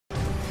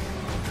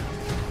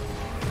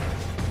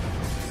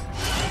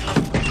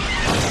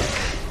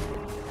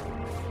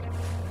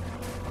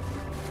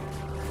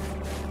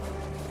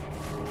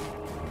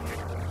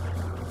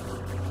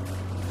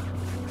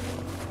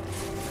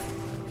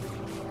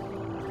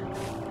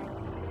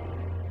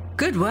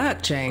Good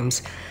work,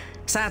 James.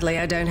 Sadly,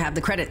 I don't have the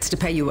credits to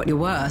pay you what you're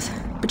worth,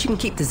 but you can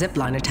keep the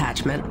zipline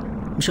attachment.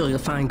 I'm sure you'll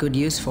find good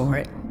use for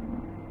it.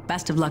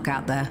 Best of luck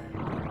out there.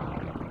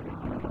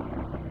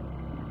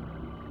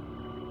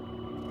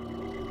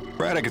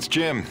 Braddock, it's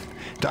Jim.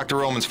 Dr.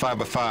 Roman's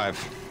 5x5.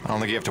 I don't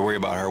think you have to worry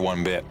about her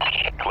one bit.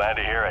 Glad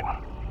to hear it.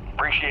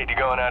 Appreciate you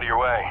going out of your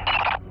way.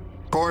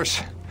 Of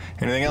course.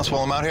 Anything else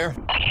while I'm out here?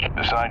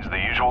 Besides the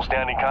usual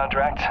standing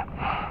contracts?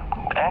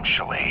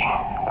 Actually,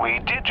 we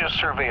did just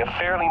survey a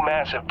fairly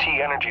massive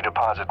T-energy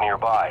deposit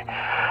nearby,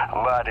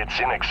 but it's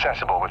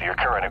inaccessible with your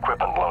current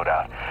equipment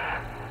loadout.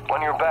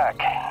 When you're back,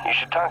 you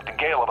should talk to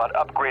Gale about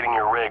upgrading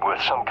your rig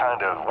with some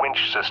kind of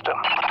winch system.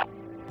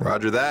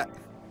 Roger that.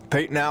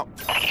 Peyton out.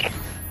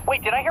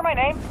 Wait, did I hear my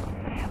name?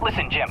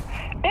 Listen, Jim,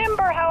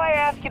 remember how I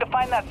asked you to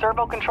find that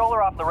servo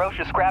controller off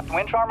LaRoche's scrapped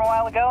winch arm a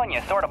while ago and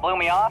you sort of blew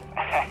me off?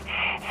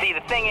 See,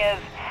 the thing is,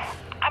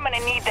 I'm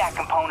gonna need that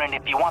component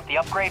if you want the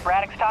upgrade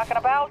Braddock's talking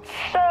about.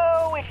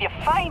 So, if you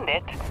find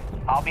it,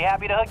 I'll be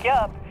happy to hook you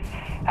up.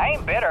 I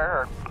ain't bitter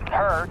or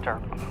hurt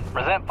or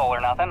resentful or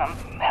nothing. I'm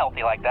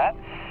healthy like that.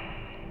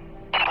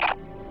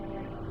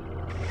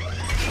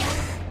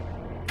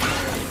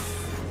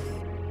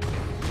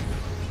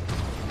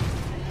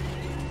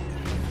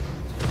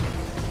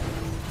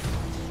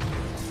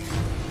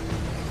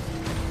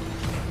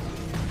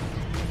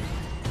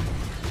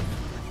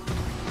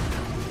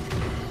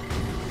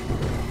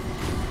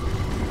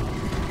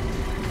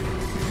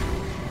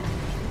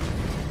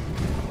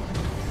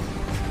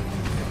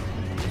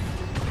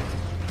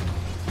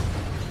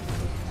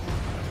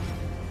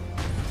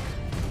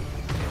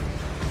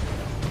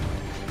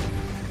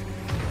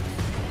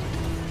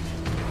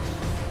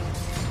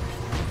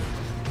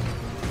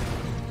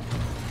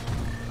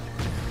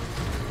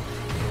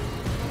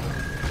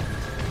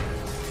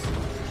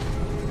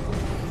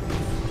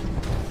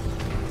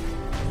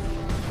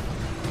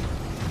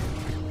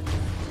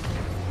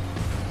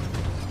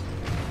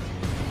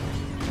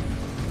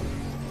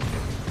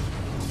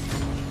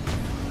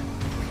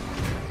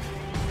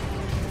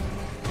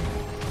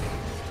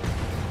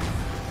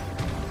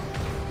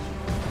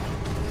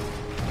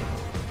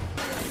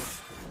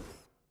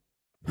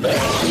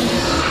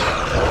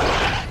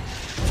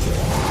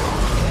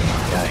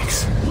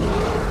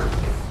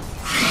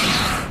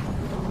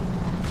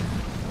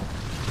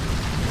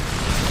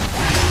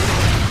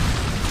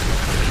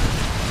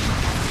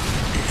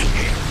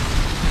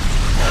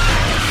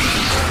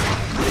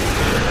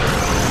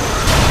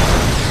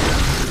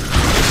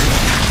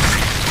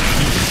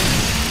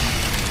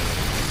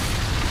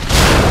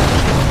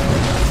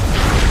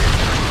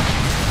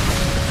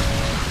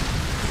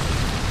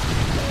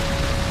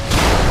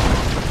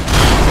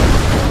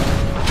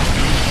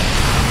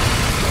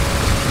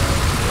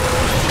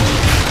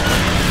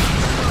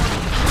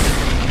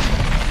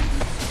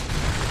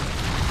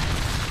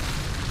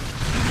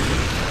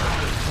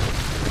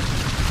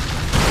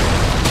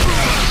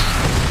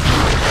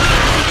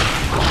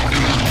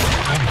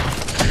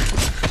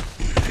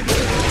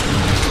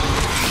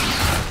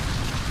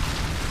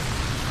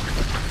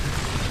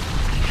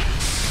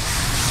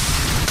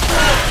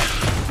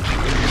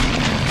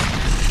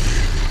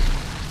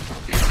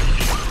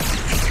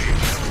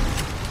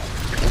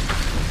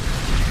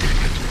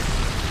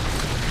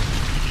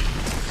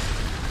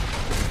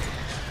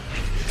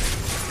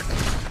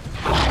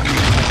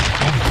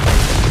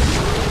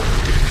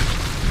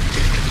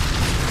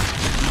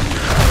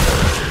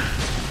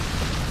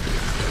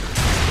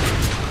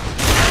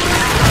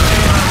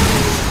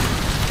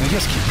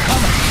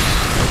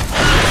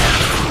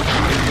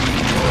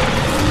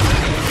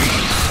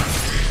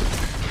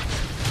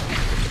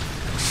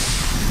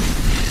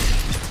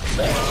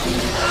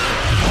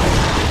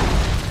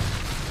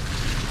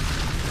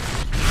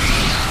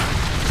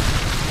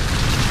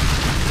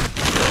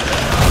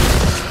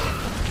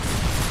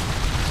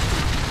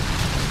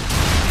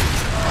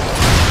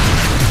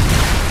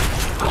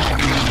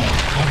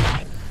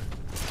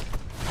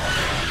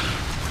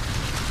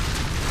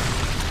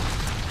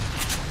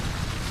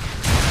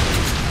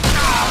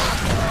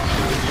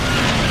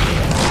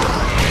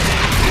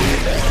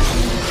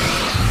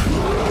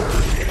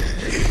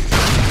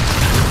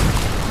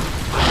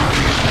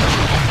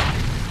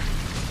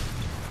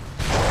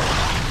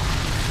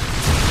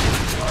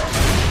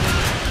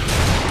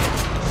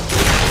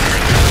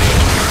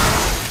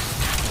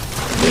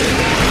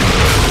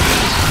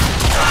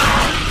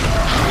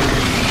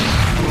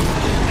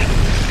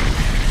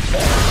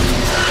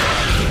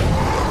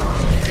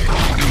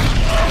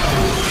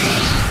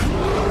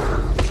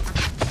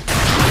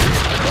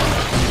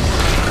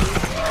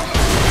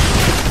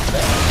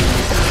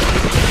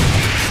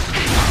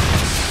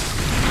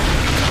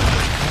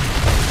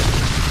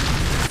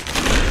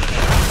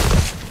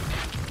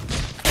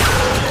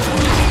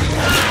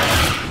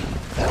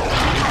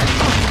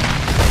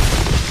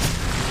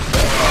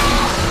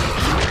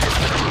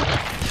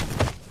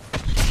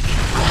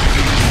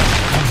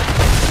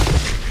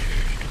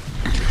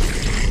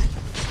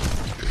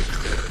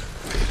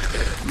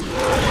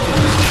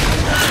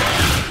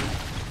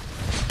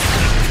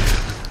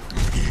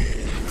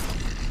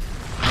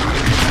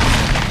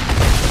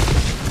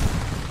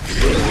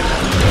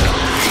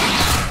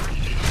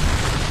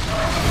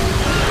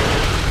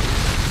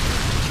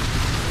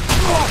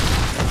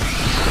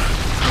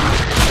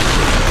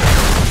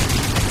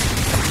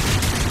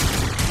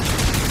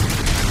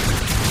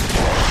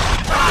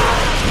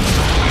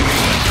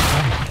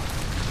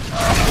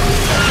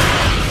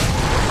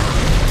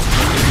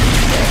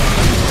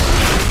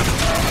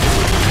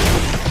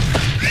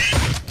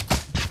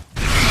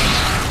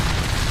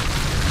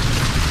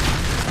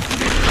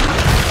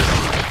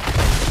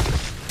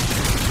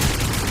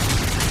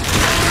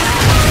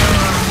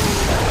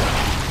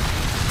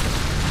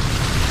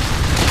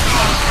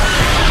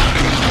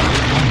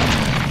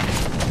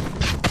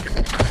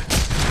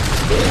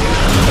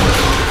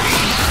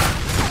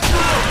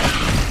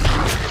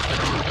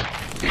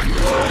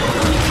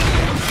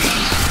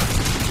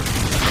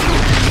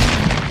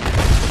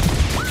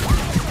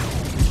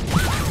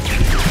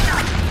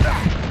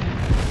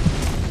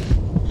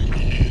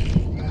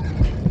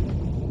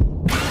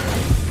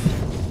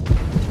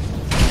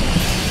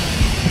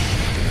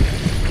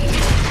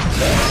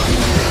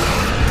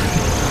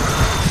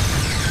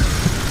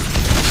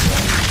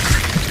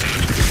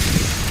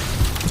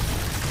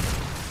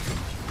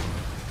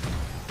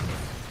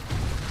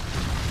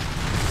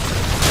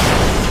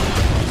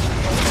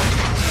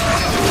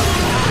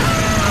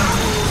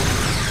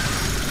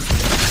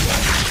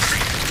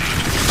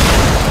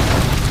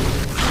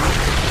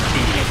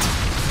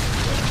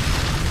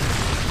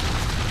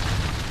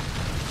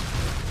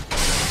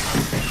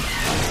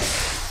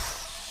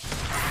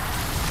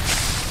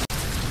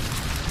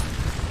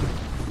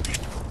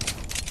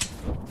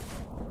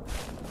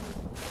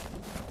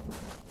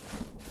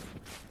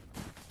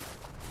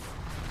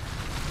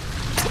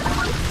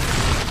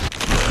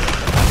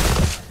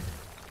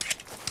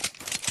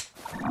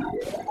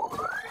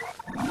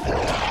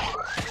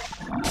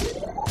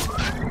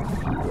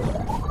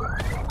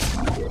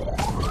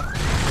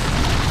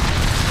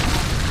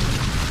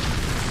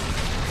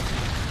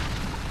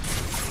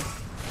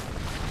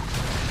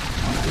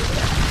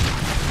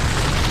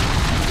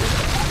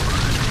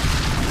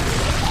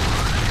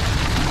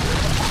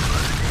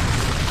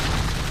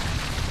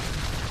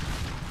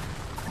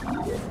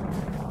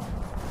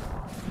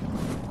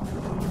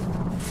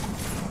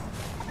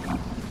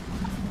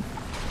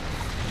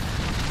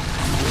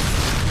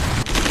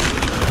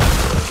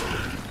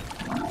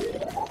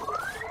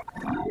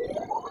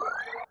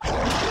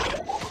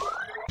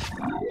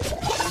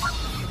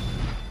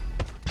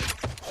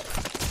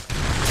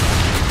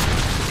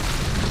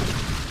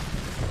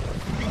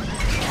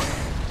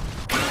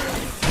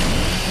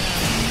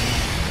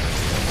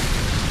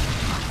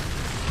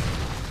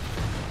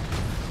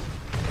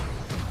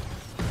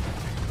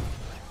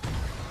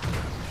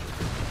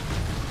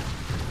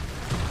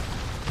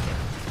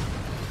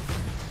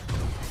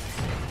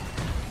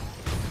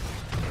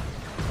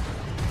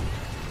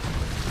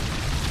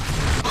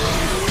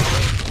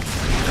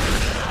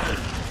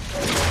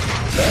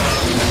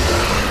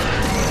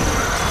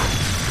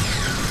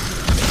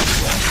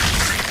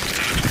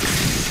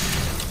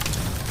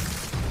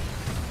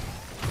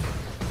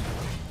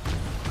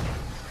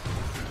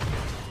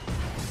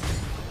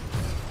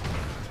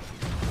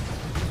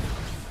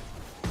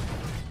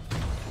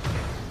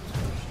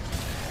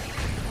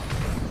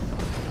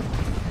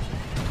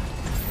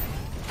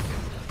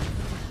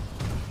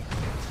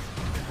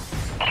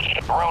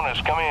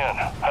 Ronas, come in.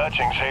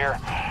 Hutchings here.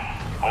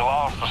 We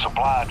lost the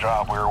supply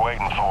drop we were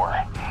waiting for.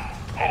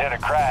 It hit a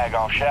crag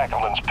off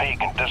Shackleton's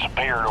Peak and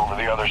disappeared over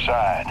the other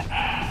side.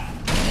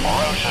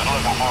 Roche is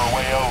looking for a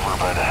way over,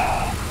 but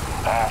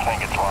I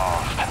think it's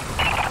lost.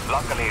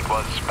 Luckily, it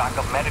was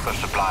backup medical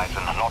supplies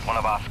and not one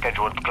of our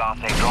scheduled Class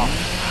A drops.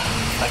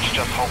 Let's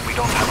just hope we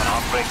don't have an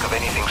outbreak of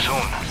anything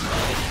soon.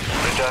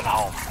 Return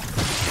home.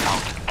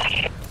 Out.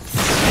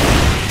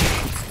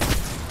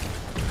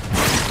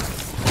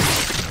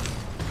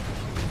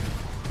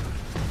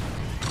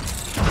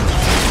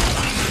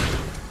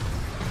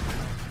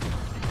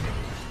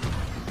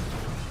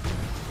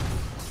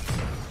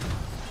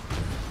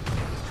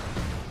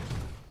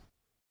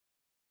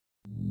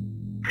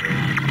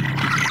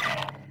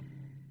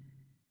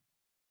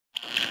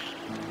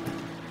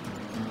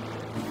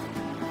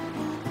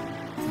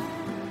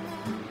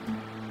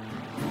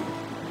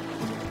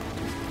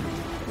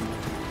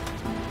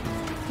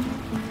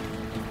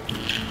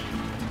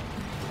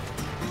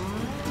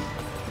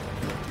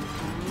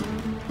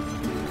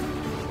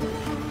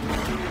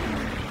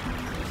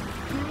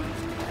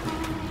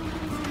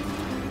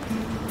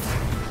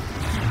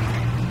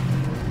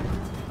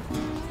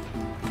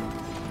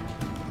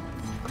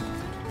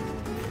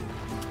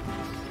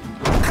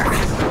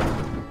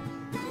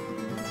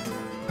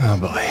 Oh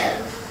boy.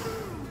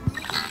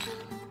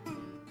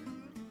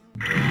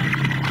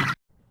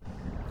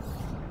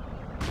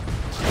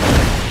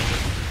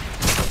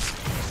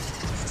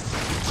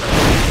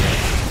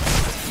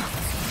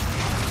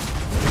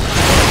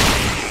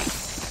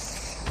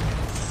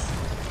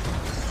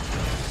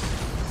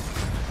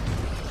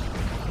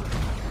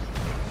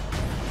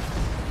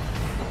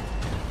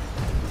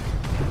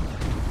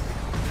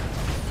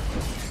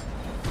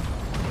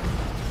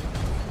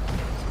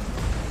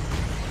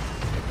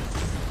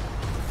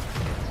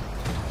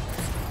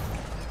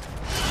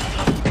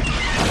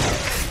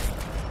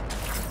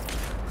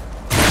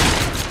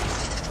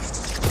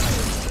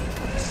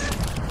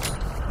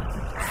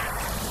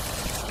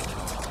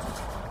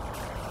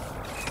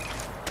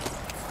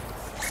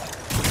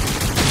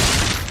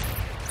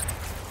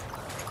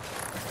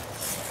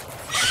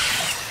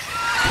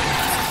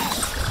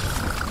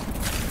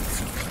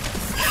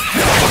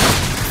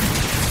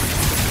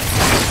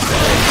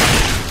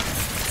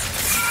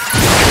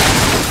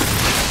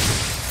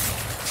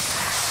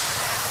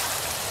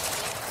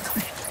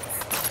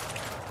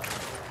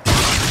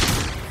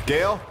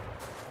 Gale?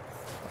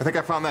 I think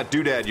I found that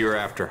doodad you were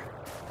after.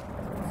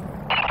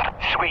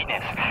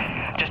 Sweetness.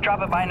 Just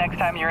drop it by next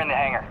time you're in the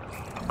hangar.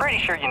 Pretty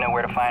sure you know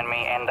where to find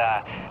me, and,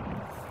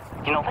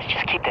 let's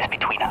just keep this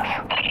between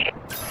us.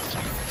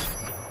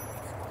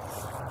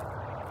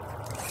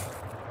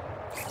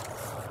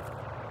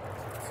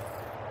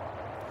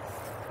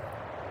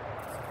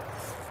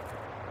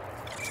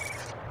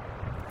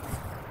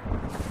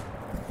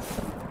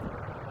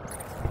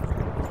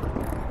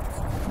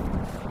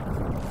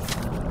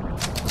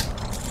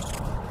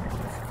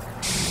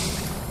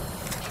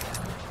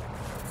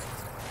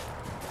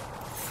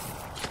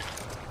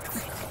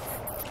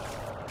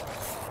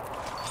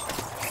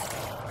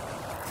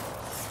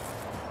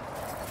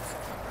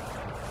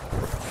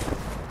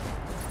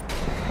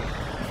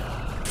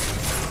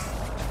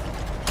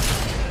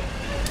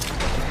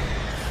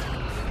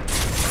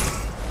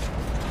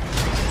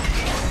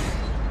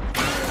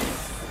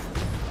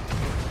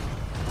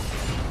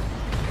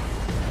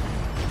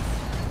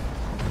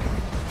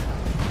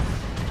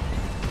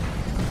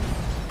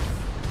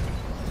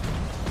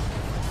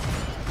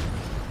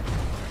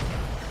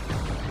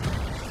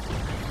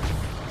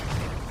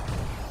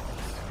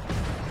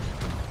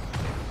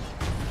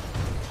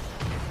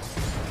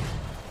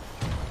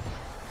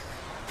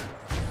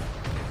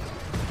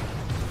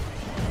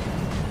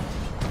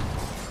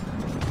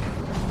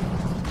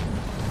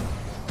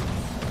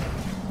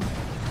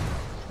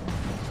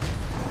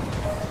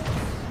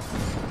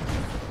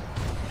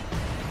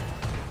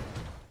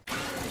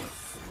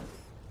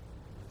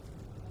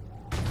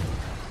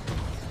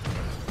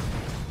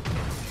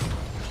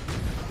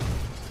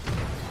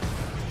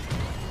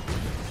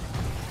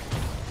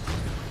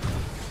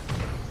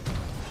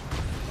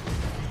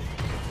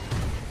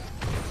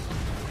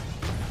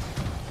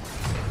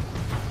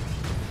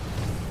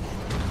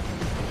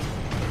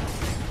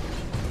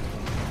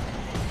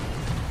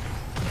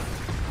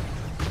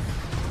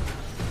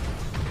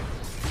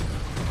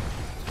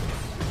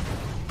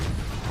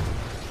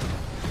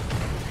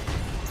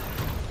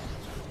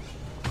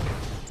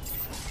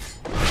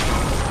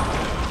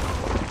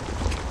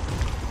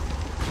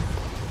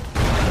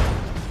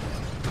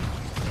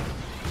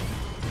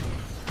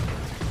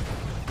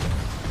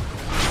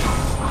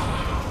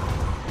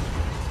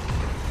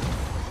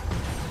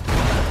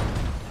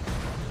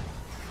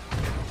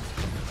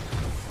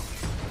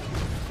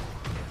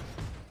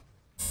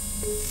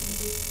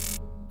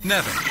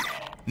 Nevin,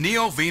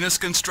 Neo-Venus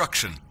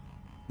Construction.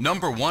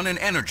 #1 in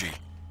energy.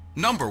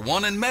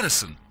 #1 in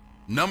medicine.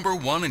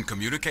 #1 in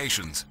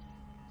communications.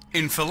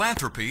 In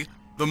philanthropy,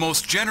 the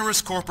most generous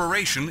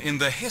corporation in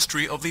the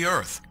history of the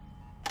Earth.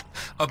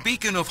 A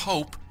beacon of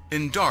hope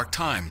in dark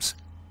times.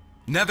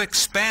 Nevik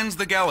spans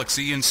the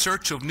galaxy in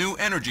search of new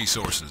energy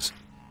sources.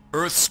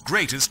 Earth's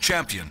greatest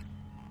champion.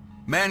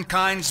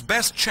 Mankind's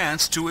best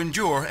chance to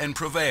endure and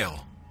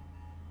prevail.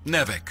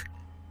 Nevik,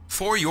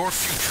 for your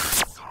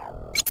future.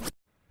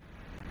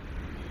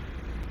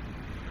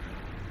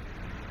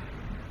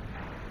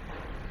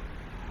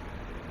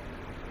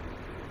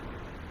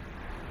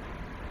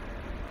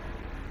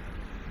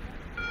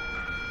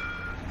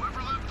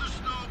 Whoever left the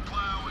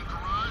snowplow in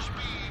Garage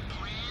B,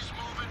 please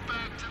move it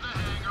back to the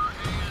hangar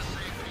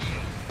ASAP.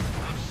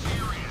 I'm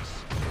serious.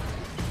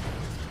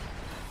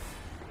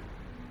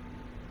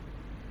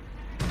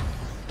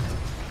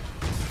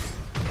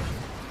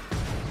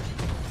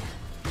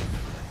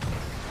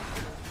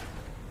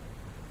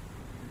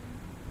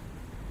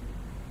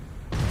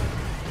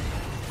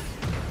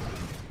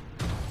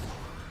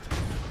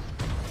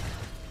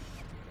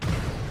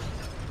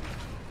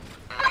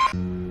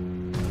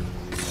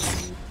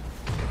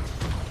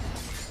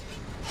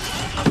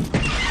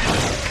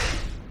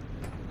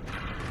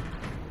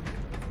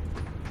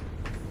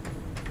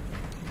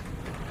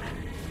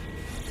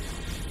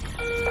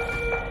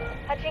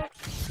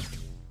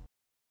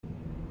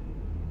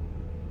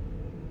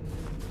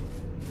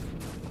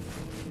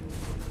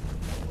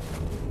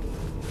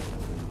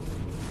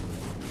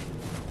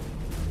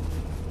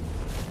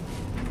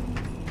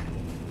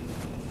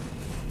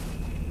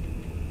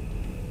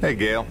 Hey,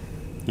 Gale.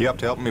 You up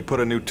to helping me put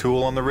a new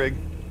tool on the rig?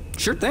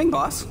 Sure thing,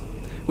 boss.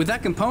 With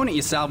that component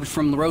you salvaged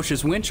from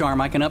LaRoche's winch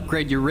arm, I can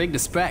upgrade your rig to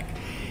spec.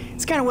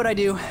 It's kind of what I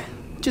do.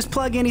 Just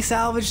plug any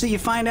salvage that you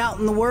find out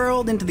in the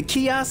world into the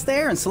kiosk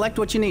there and select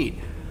what you need.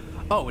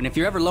 Oh, and if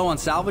you're ever low on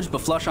salvage but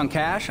flush on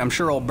cash, I'm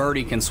sure old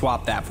Birdie can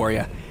swap that for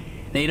you.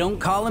 They don't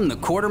call him the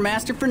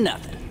quartermaster for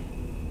nothing.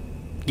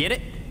 Get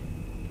it?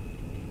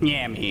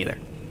 Yeah, me either.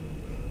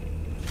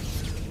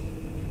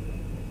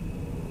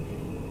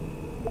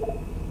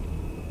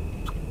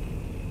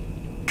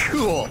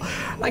 Cool.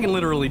 I can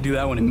literally do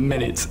that one in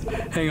minutes.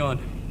 Hang on.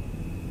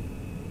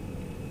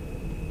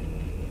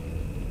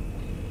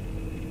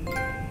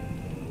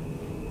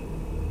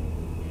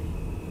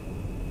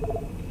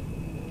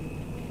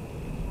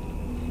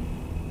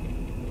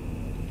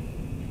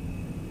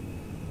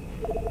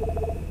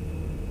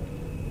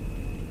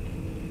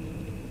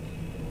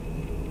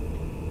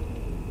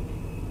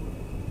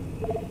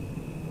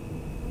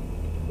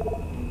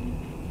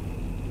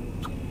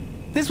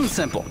 This one's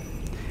simple.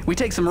 We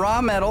take some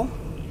raw metal,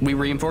 we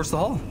reinforce the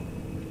hull.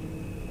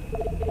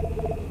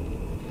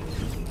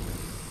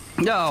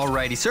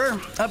 Alrighty, sir.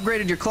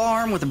 Upgraded your claw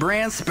arm with a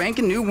brand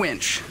spanking new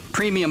winch.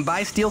 Premium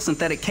bi-steel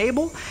synthetic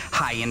cable,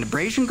 high-end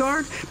abrasion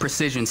guard,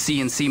 precision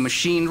CNC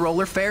machined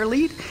roller fair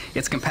lead.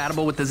 It's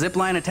compatible with the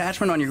zipline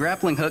attachment on your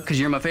grappling hook because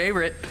you're my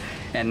favorite,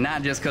 and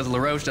not just because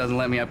LaRoche doesn't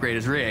let me upgrade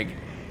his rig.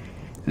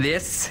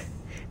 This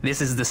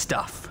is the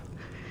stuff.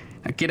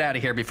 Now get out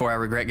of here before I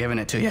regret giving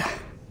it to you.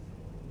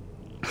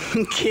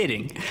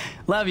 Kidding.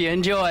 Love you,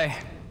 enjoy.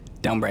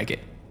 Don't break it.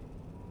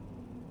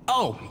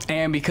 Oh,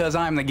 and because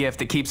I'm the gift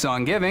that keeps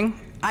on giving,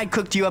 I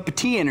cooked you up a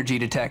T-energy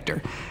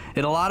detector.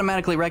 It'll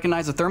automatically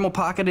recognize a thermal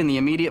pocket in the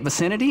immediate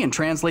vicinity and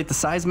translate the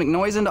seismic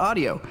noise into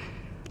audio.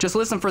 Just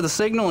listen for the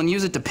signal and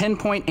use it to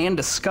pinpoint and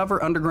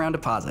discover underground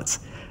deposits.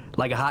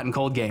 Like a hot and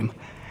cold game.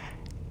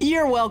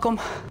 You're welcome.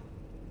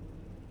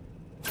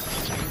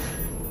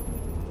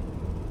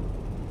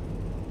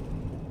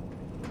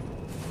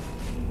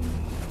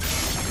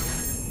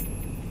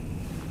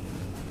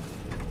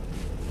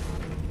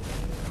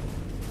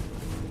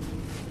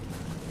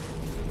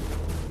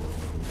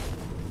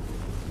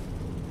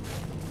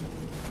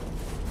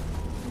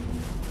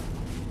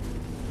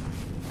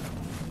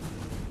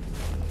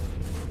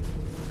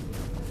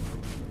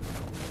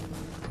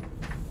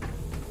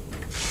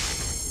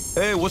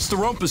 Hey, what's the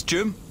rumpus,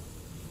 Jim?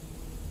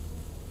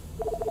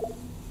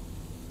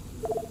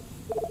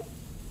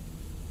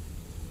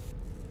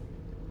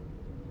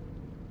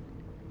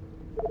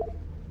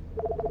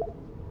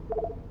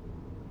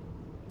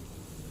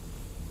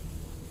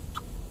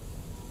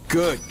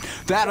 Good.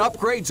 That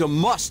upgrade's a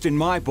must in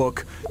my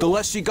book. The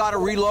less you gotta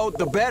reload,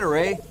 the better,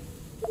 eh?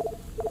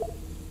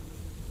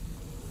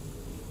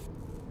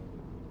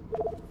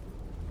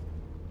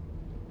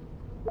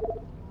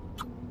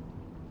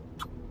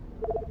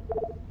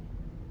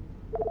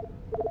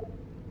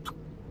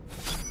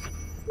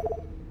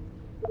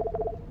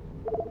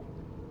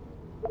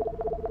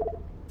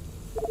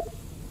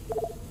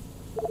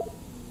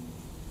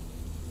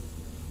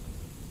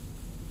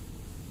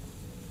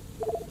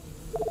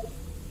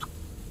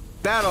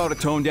 That ought to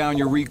tone down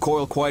your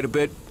recoil quite a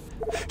bit.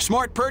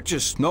 Smart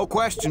purchase, no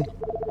question.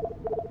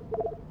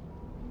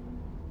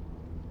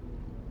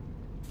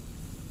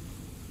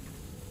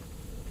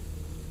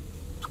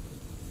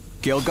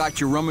 Gale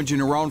got you rummaging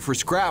around for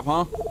scrap,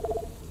 huh?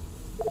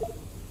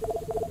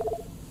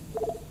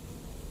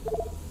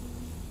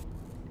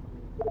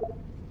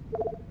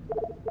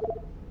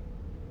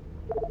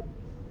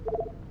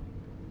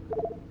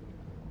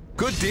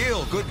 Good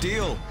deal, good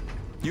deal.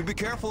 You be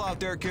careful out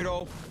there,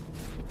 kiddo.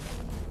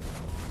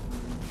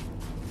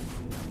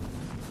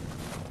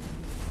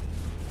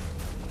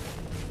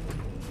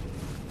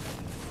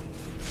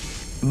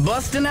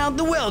 Busting out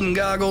the welding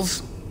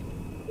goggles.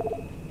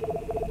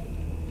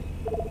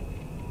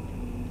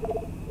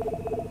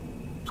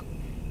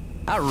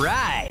 All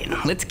right,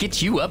 let's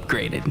get you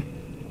upgraded.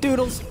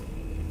 Doodles.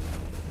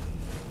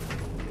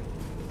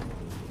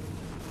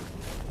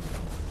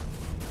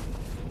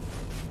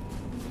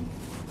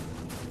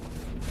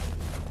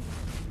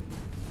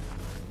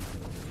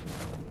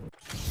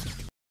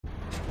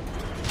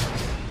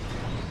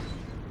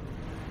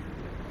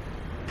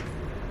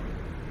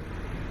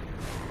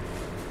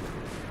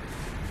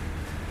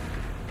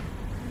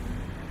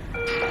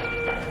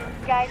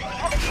 Guys, we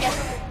have a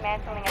scheduled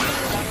dismantling of the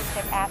component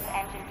ship aft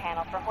engine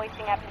panel for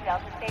hoisting up to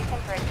Delta Station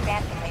for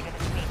expansion later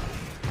this week.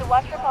 So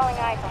watch for falling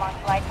eyes along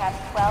flight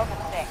paths 12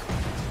 and 6.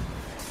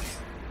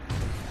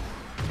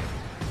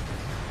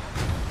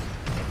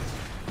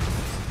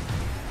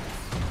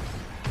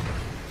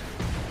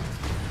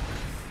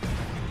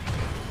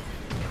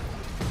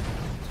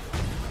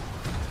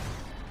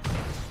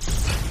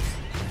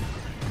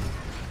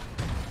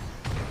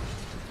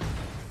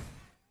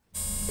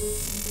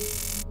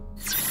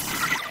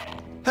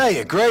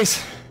 Hey,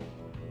 Grace.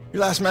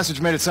 Your last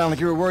message made it sound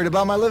like you were worried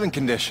about my living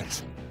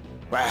conditions.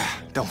 Wow,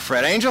 don't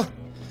fret, Angel.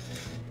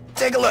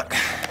 Take a look.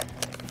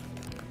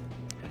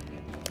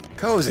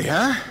 Cozy,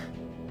 huh?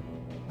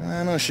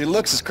 I know she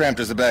looks as cramped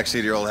as the backseat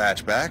of your old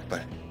hatchback,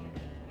 but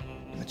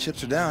when the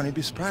chips are down, you'd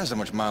be surprised how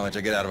much mileage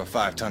I get out of a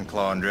 5-ton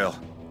claw and drill.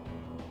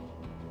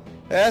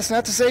 That's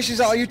not to say she's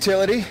all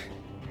utility.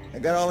 I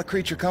got all the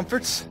creature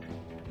comforts.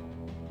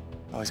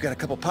 Always got a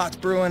couple pots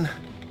brewing.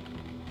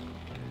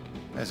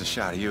 There's a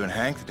shot of you and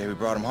Hank the day we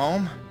brought him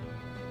home.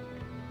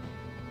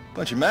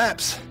 Bunch of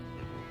maps.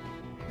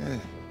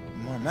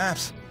 More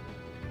maps.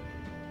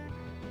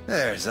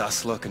 There's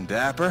us looking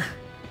dapper.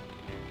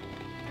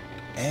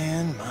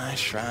 And my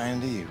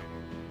shrine to you.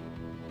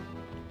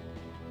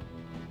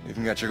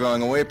 Even got your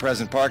going away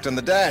present parked on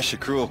the dash, you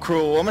cruel,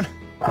 cruel woman.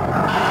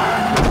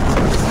 I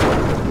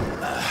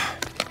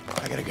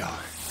gotta go.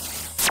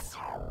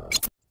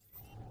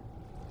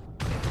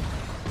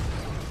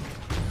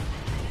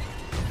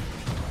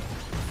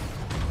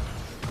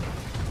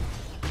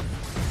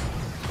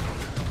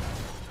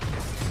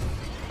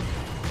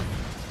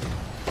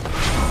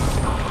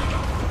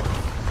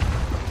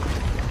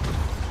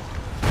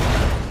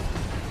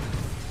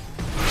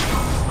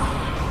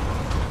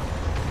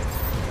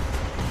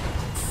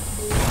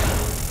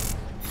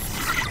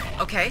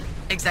 Okay,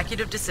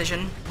 executive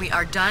decision. We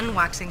are done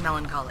waxing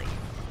melancholy.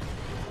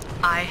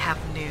 I have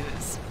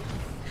news.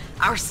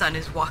 Our son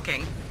is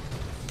walking.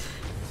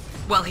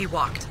 Well, he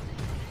walked.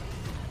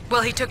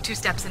 Well, he took 2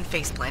 steps and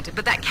face planted,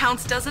 but that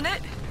counts, doesn't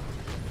it?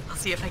 I'll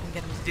see if I can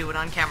get him to do it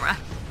on camera.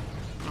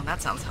 Well,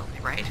 that sounds healthy,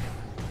 right?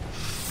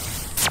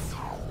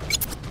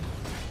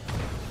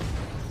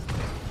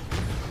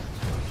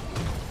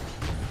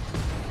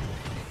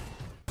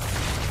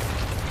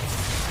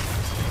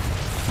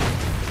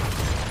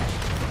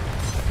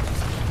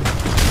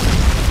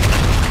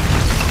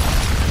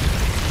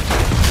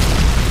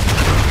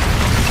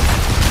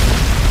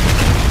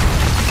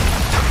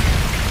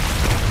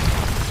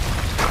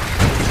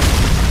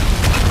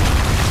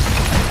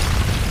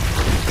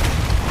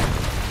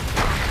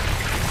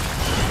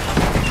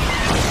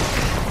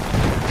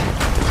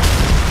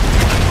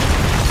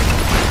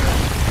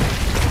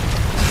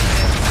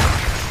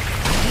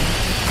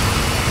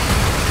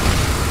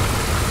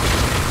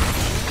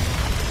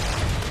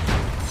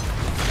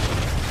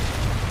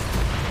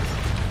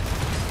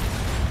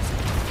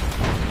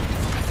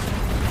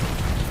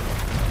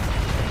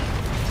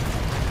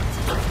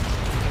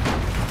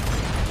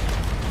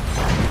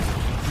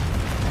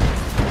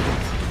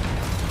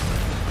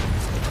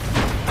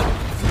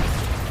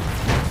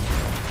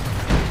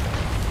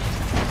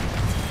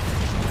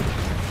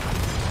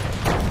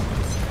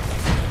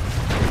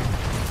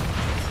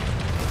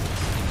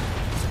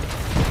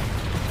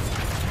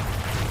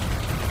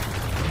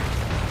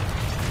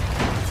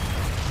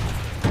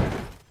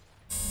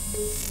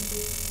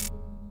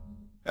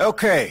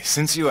 Okay,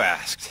 since you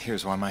asked,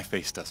 here's why my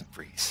face doesn't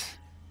freeze.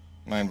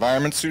 My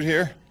environment suit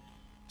here,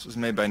 this was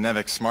made by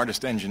Nevik's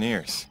smartest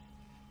engineers.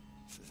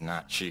 This is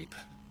not cheap.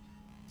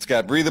 It's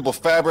got breathable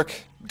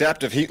fabric,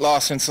 adaptive heat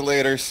loss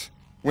insulators,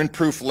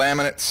 windproof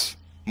laminates,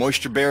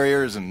 moisture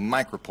barriers, and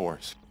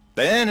micropores.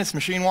 Then it's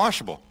machine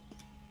washable.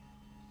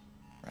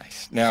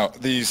 Right. Now,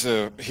 these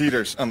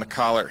heaters on the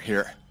collar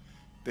here,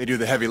 they do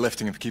the heavy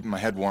lifting of keeping my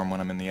head warm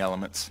when I'm in the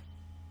elements.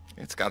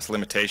 It's got its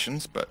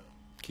limitations, but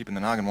keeping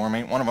the noggin warm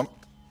ain't one of them.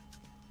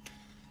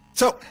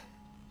 So,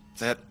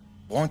 is that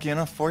wonky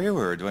enough for you,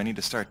 or do I need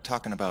to start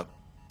talking about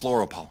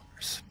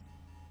fluoropolymers?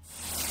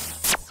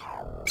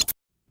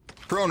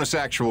 Cronus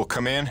Actual,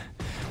 come in.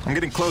 I'm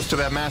getting close to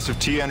that massive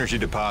T-energy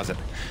deposit.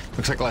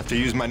 Looks like I'll have to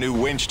use my new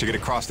winch to get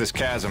across this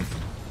chasm.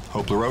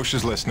 Hope LaRoche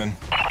is listening.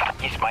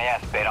 Kiss my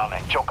ass, Baron,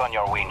 and choke on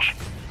your winch.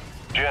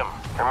 Jim,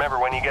 remember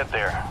when you get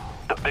there,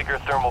 the bigger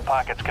thermal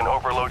pockets can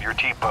overload your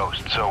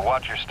T-post, so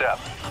watch your step.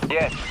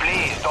 Yes,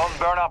 please, don't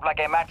burn up like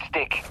a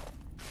matchstick.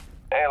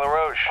 Hey,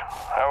 LaRoche,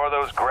 how are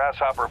those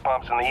grasshopper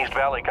pumps in the East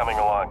Valley coming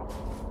along?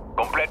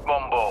 Complete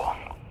bombo.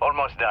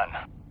 Almost done.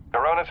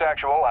 Coronis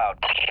Actual out.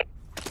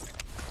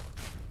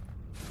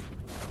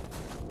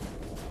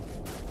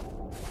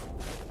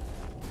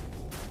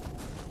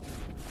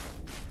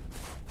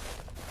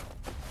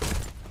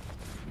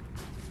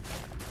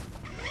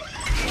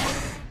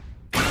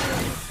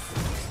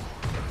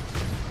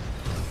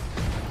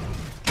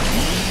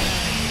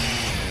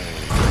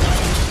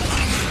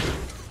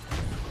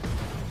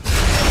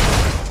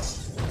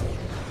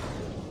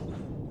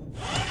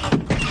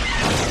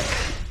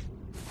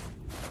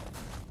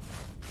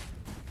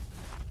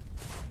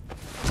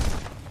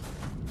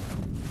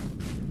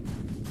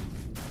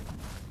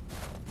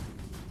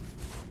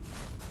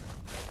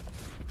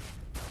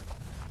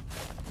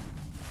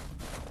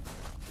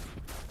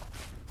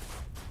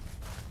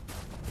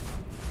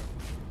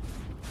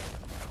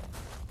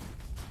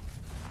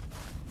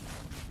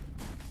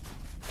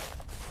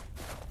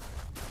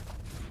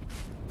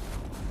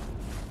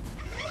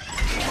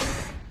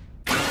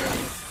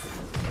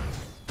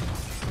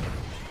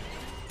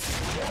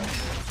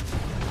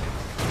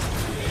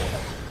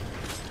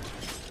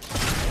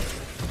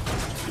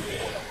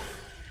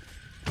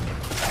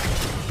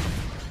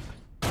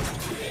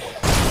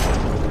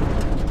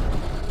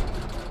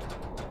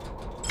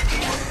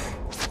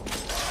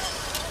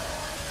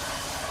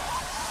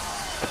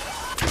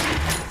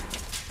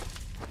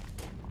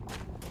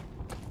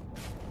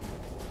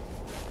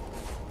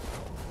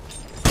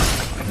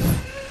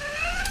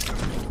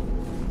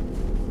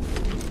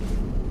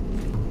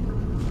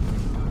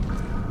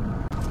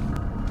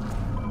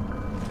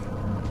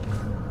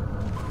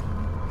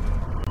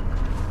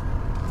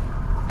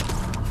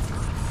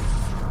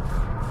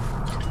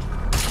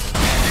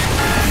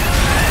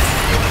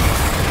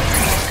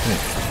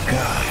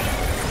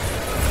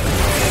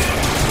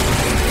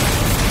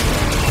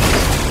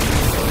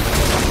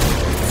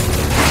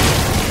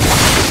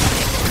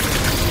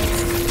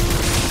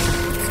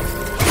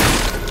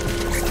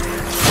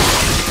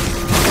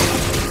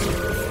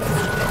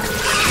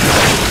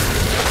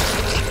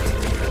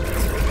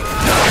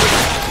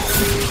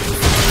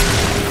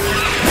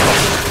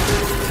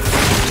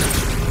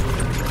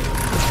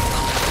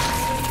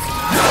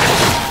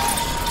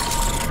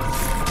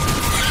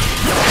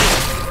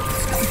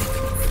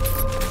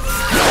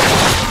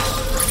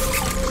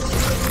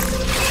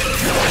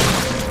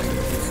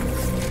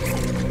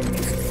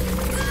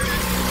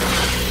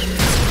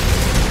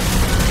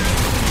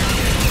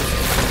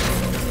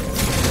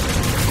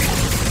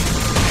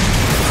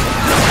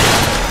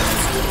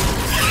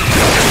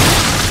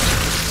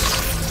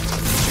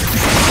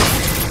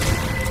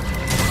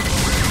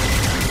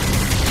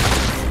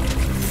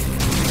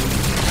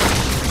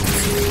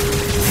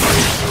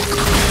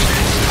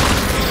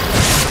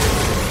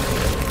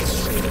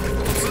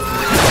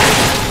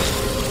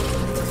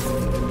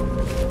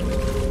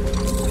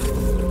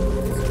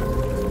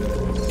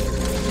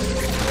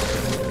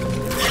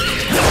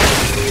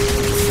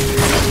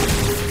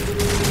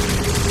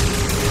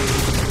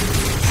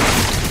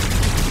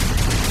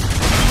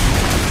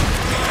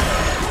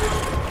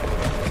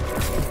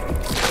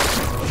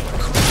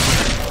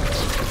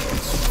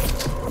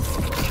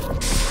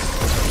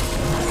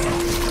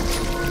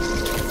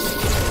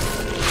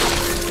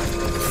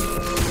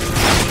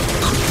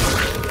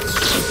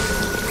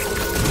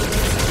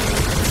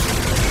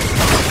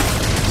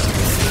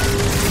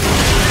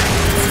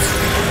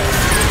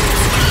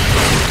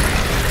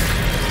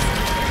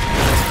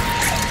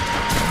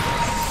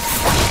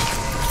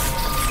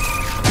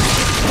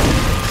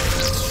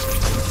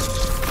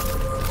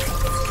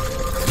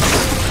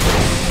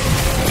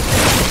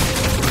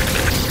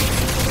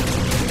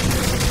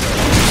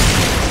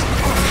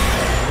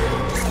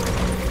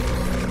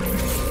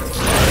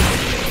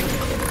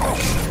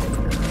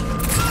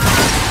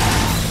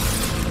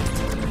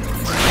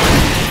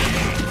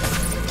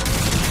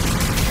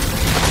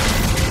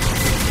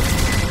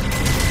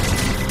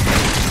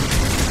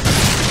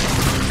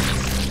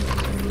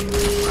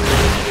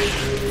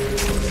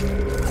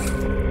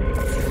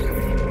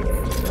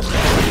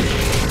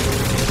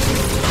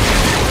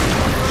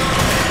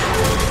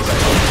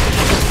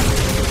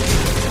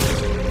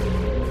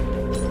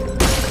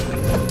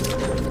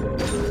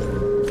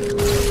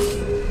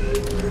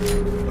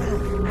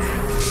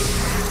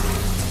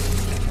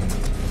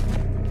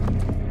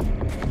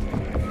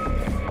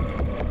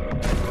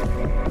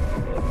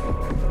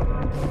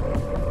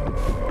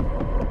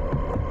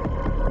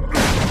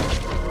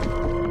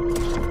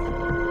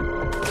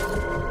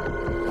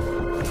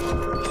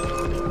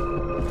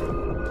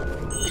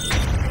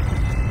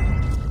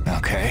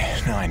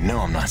 know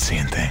I'm not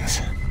seeing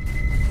things.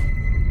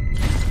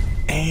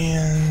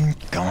 And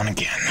going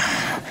again.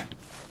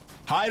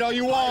 Hide all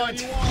you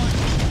want.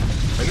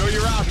 I know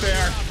you're out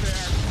there.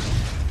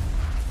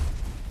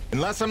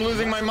 Unless I'm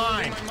losing my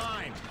mind.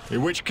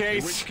 In which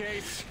case,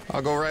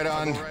 I'll go right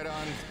on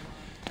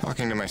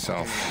talking to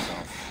myself.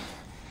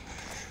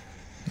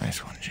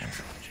 Nice one, Jim.